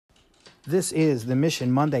This is the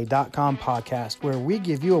MissionMonday.com podcast, where we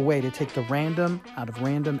give you a way to take the random out of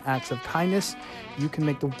random acts of kindness. You can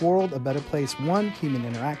make the world a better place, one human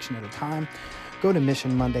interaction at a time. Go to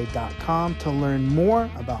MissionMonday.com to learn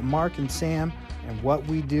more about Mark and Sam and what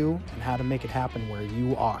we do and how to make it happen where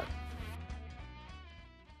you are.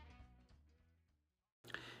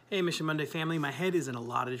 Hey, Mission Monday family. My head is in a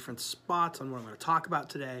lot of different spots on what I'm going to talk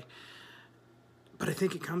about today, but I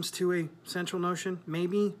think it comes to a central notion.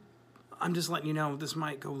 Maybe I'm just letting you know this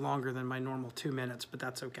might go longer than my normal 2 minutes, but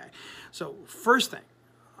that's okay. So first thing,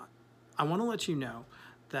 I want to let you know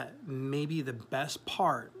that maybe the best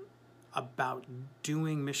part about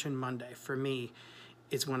doing Mission Monday for me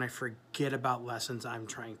is when I forget about lessons I'm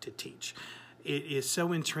trying to teach. It is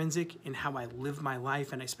so intrinsic in how I live my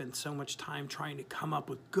life, and I spend so much time trying to come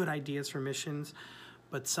up with good ideas for missions,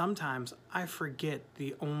 but sometimes I forget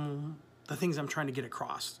the things I'm trying to get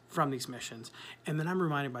across from these missions. And then I'm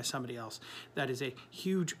reminded by somebody else. That is a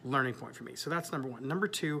huge learning point for me. So that's number one. Number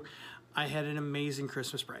two, I had an amazing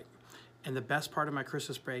Christmas break. And the best part of my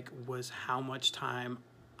Christmas break was how much time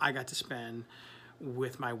I got to spend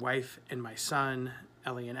with my wife and my son,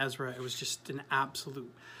 Ellie and Ezra. It was just an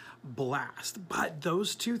absolute blast. But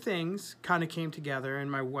those two things kind of came together, and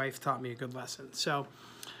my wife taught me a good lesson. So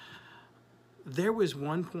there was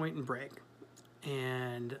one point in break,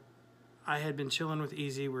 and I had been chilling with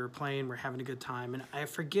Easy. We were playing, we were having a good time, and I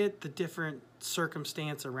forget the different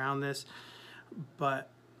circumstance around this, but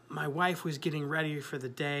my wife was getting ready for the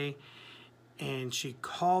day, and she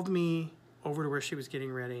called me over to where she was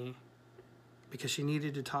getting ready because she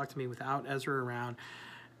needed to talk to me without Ezra around,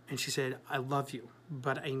 and she said, "I love you,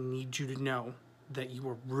 but I need you to know that you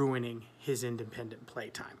are ruining his independent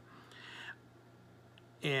playtime."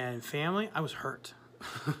 And family, I was hurt.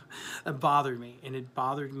 It bothered me, and it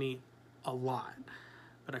bothered me a lot,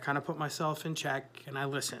 but I kind of put myself in check and I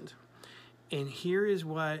listened. And here is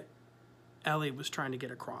what Ellie was trying to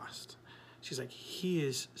get across. She's like, he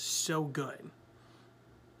is so good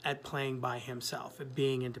at playing by himself, at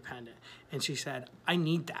being independent. And she said, I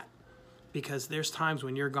need that because there's times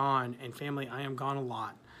when you're gone, and family, I am gone a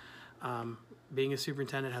lot. Being a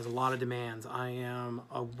superintendent has a lot of demands. I am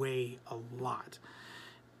away a lot.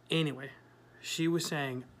 Anyway, she was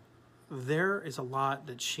saying, there is a lot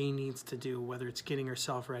that she needs to do, whether it's getting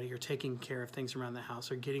herself ready or taking care of things around the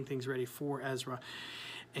house or getting things ready for Ezra.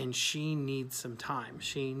 And she needs some time.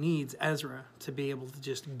 She needs Ezra to be able to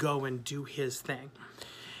just go and do his thing.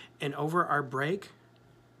 And over our break,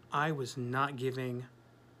 I was not giving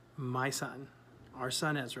my son, our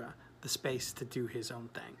son Ezra, the space to do his own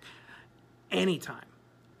thing.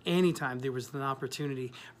 Anytime there was an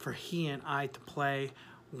opportunity for he and I to play,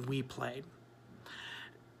 we played.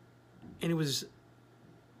 And I was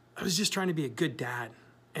just trying to be a good dad,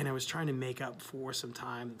 and I was trying to make up for some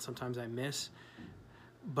time that sometimes I miss,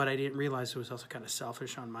 but I didn't realize it was also kind of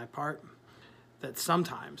selfish on my part, that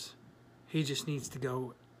sometimes he just needs to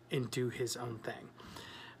go and do his own thing.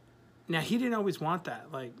 Now, he didn't always want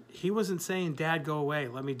that. Like, he wasn't saying, Dad, go away,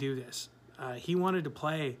 let me do this. He wanted to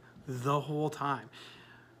play the whole time.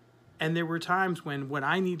 And there were times when what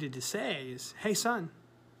I needed to say is, hey, son,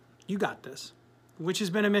 you got this. Which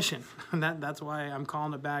has been a mission. And that's why I'm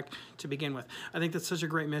calling it back to begin with. I think that's such a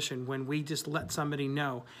great mission when we just let somebody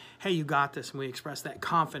know, hey, you got this, and we express that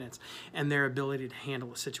confidence and their ability to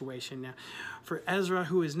handle a situation. Now, for Ezra,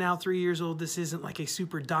 who is now 3 years old, this isn't like a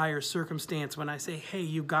super dire circumstance when I say, hey,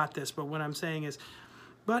 you got this. But what I'm saying is,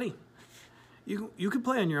 buddy, you could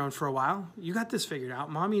play on your own for a while. You got this figured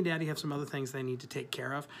out. Mommy and Daddy have some other things they need to take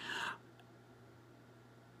care of.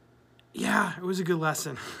 Yeah, it was a good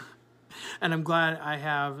lesson. And I'm glad I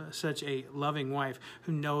have such a loving wife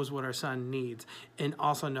who knows what our son needs and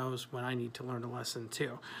also knows when I need to learn a lesson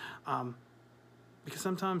too. Because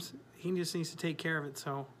sometimes he just needs to take care of it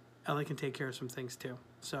so Ellie can take care of some things too.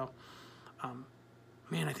 So,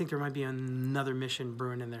 man, I think there might be another mission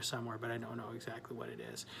brewing in there somewhere, but I don't know exactly what it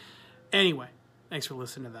is. Anyway, thanks for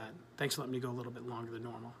listening to that. Thanks for letting me go a little bit longer than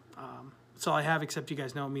normal. That's all I have, except you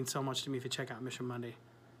guys know it means so much to me if you check out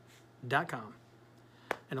MissionMonday.com.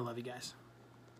 And I love you guys.